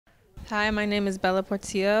Hi, my name is Bella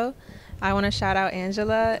Portillo. I want to shout out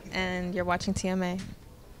Angela, and you're watching TMA. Ready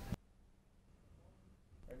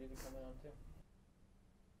to come on too?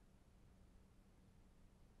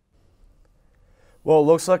 Well, it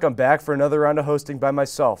looks like I'm back for another round of hosting by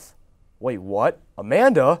myself. Wait, what?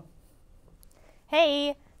 Amanda?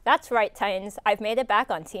 Hey, that's right, Titans. I've made it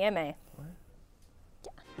back on TMA.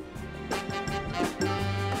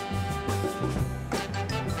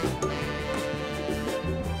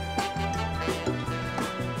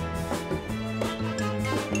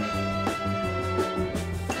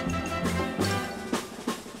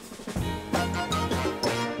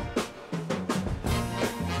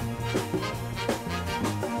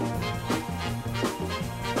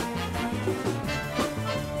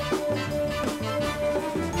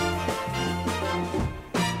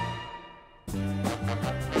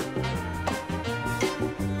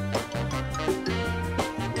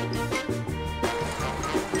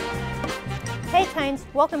 Hey Titans,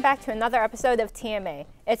 welcome back to another episode of TMA.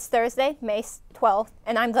 It's Thursday, May 12th,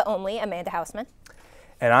 and I'm the only Amanda Houseman.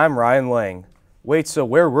 And I'm Ryan Lang. Wait, so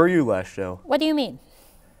where were you last show? What do you mean?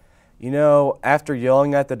 You know, after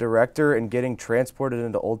yelling at the director and getting transported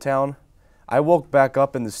into Old Town, I woke back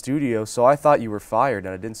up in the studio, so I thought you were fired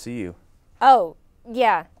and I didn't see you. Oh,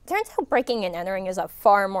 yeah. Turns out breaking and entering is a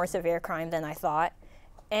far more severe crime than I thought.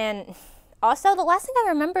 And also, the last thing I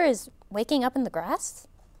remember is waking up in the grass.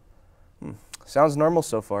 Sounds normal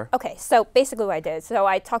so far. Okay, so basically what I did,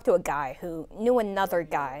 I talked to a guy who knew another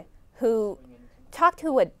guy who talked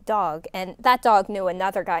to a dog, and that dog knew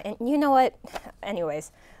another guy, and you know what?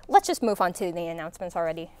 Anyways, let's just move on to the announcements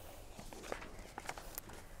already.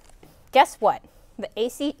 Guess what? The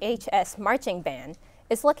ACHS marching band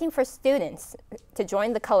is looking for students to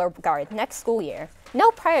join the color guard next school year.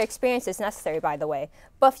 No prior experience is necessary, by the way,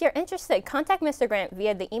 but if you're interested, contact Mr. Grant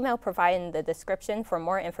via the email provided in the description for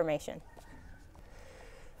more information.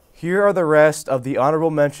 Here are the rest of the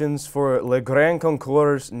honorable mentions for Le Grand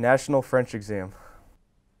Concours National French Exam.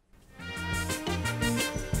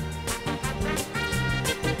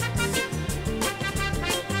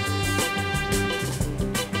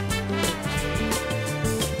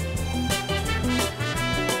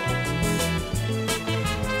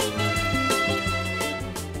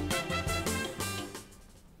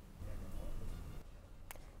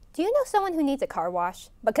 Do you know someone who needs a car wash?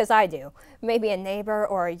 Because I do. Maybe a neighbor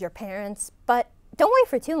or your parents, but don't wait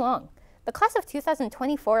for too long. The class of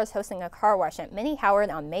 2024 is hosting a car wash at Minnie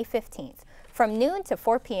Howard on May 15th from noon to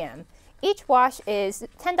 4 p.m. Each wash is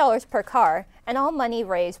 $10 per car, and all money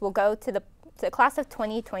raised will go to the class of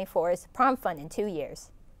 2024's prom fund in 2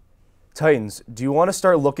 years. Titans, do you want to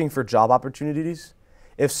start looking for job opportunities?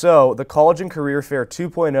 If so, the College and Career Fair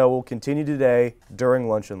 2.0 will continue today during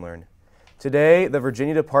Lunch and Learn. Today, the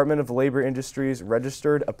Virginia Department of Labor Industries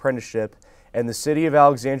Registered Apprenticeship and the City of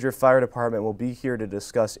Alexandria Fire Department will be here to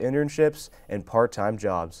discuss internships and part-time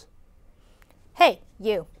jobs. Hey,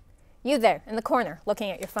 you. You there in the corner looking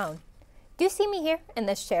at your phone. Do you see me here in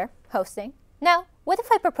this chair, hosting? Now, what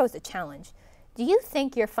if I propose a challenge? Do you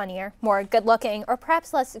think you're funnier, more good-looking, or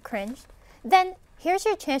perhaps less cringe? Then, here's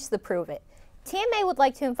your chance to prove it. TMA would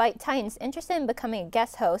like to invite Titans interested in becoming a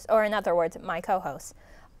guest host, or in other words, my co-host.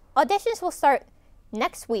 Auditions will start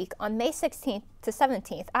next week on May 16th to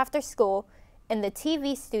 17th after school in the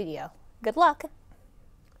TV studio. Good luck.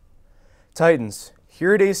 Titans,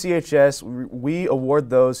 here at ACHS, we award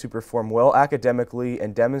those who perform well academically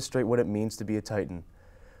and demonstrate what it means to be a Titan.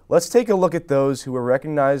 Let's take a look at those who were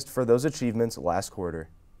recognized for those achievements last quarter.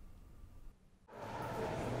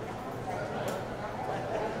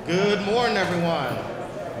 Good morning, everyone.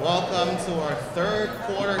 Welcome to our third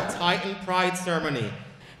quarter Titan Pride ceremony.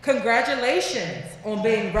 Congratulations on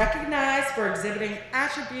being recognized for exhibiting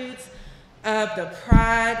attributes of the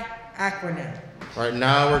PRIDE acronym. Right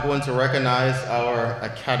now, we're going to recognize our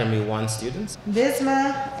Academy 1 students.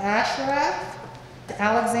 Bisma Ashraf,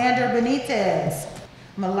 Alexander Benitez,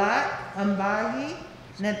 Malak Mbayi,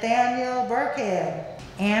 Nathaniel Burkhead,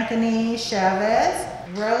 Anthony Chavez,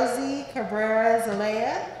 Rosie Cabrera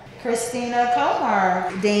Zalea, Cristina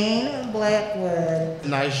Comar, Dean Blackwood,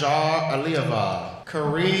 Nijar Aliyeva,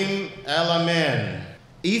 Kareem Elamin,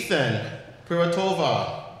 Ethan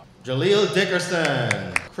Piratova, Jaleel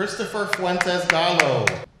Dickerson, Christopher Fuentes Gallo,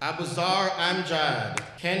 Abuzar Amjad,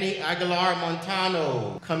 Kenny Aguilar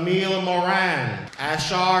Montano, Camille Moran,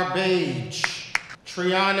 Ashar Bage,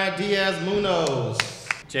 Triana Diaz Munoz,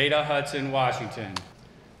 Jada Hudson Washington,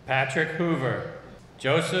 Patrick Hoover,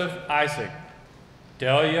 Joseph Isaac,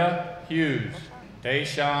 Delia Hughes,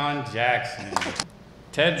 Deshaun Jackson,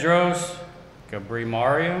 Tedros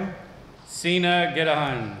Gabrimariam, Sina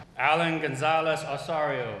Gidahan, Alan Gonzalez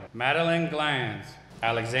Osorio, Madeline Glanz,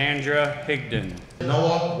 Alexandria Higdon,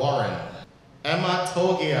 Noah Warren, Emma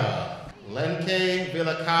Togia, Lenke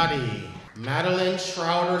Villacati, Madeline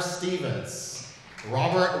Schroeder Stevens,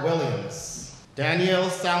 Robert Williams, Daniel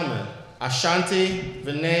Salmon, Ashanti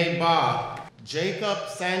Vinay Ba, Jacob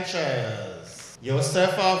Sanchez,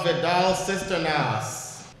 Josefa Vidal Cisternas,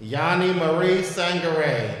 Yanni Marie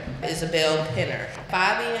Sangare, Isabel Pinner,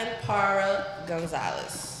 Fabian Para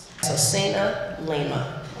Gonzalez, Susina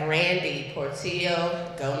Lima, Randy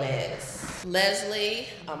Portillo Gomez, Leslie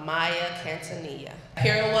Amaya Cantanilla,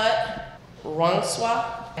 Pirouette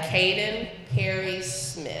Rungswa, Caden Perry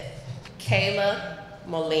Smith, Kayla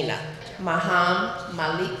Molina, Maham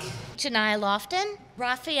Malik, Janaya Lofton,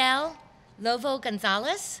 Rafael Lovo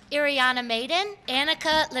Gonzalez, Iriana Maiden,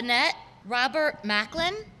 Annika Lynette, Robert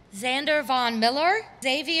Macklin, Xander Von Miller,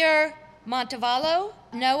 Xavier Montevallo,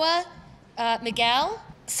 Noah Miguel,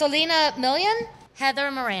 Selena Million,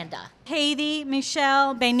 Heather Miranda, Heidi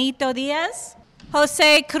Michelle Benito Diaz,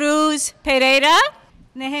 Jose Cruz Pereira,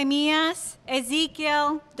 Nehemias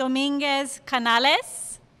Ezequiel Dominguez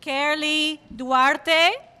Canales, Carly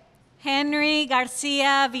Duarte, Henry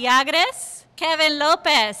Garcia Viagres, Kevin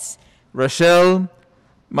Lopez, Rochelle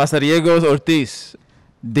Mazariegos Ortiz,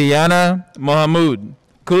 Diana Mohamud,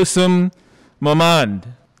 Kusum Momand,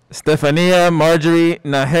 Stefania Marjorie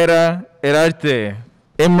Nahera Erarte,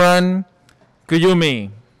 Imran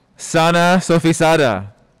Kuyumi, Sana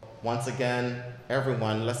Sofisada. Once again,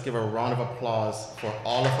 everyone, let's give a round of applause for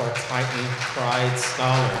all of our Titan Pride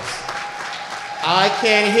scholars. I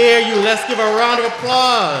can't hear you. Let's give a round of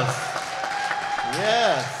applause.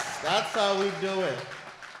 Yes, that's how we do it.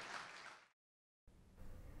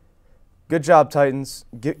 Good job, Titans.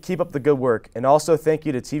 Keep up the good work. And also thank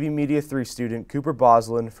you to TV Media 3 student Cooper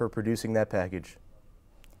Boslin for producing that package.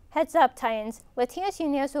 Heads up, Titans. Latinos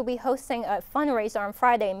Unidos will be hosting a fundraiser on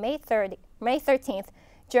Friday, May 13th,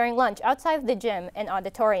 during lunch outside of the gym and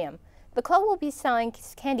auditorium. The club will be selling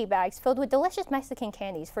candy bags filled with delicious Mexican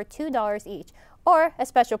candies for $2 each, or a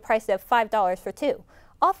special price of $5 for two.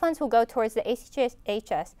 All funds will go towards the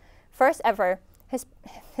ACHS first ever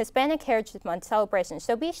Hispanic Heritage Month celebration,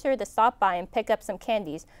 so be sure to stop by and pick up some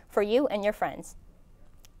candies for you and your friends.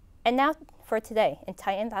 And now for today in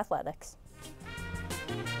Titans Athletics.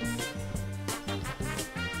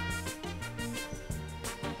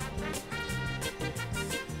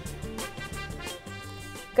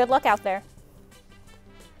 Good luck out there.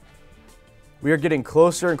 We are getting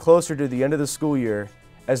closer and closer to the end of the school year,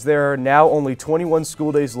 as there are now only 21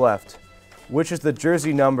 school days left, which is the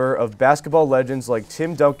jersey number of basketball legends like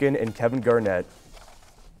Tim Duncan and Kevin Garnett.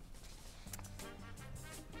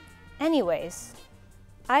 Anyways,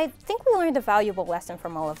 I think we learned a valuable lesson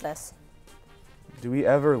from all of this. Do we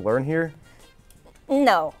ever learn here?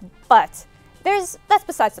 No, but that's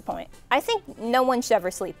besides the point. I think no one should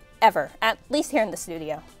ever sleep, ever, at least here in the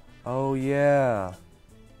studio. Oh yeah.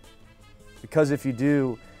 Because if you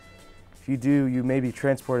do, you may be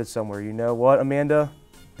transported somewhere. You know what, Amanda?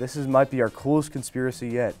 This might be our coolest conspiracy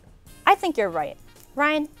yet. I think you're right.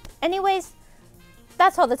 Ryan, anyways,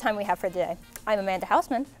 that's all the time we have for today. I'm Amanda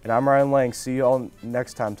Hausman. And I'm Ryan Lang. See you all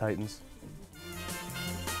next time, Titans.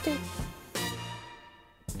 Dude.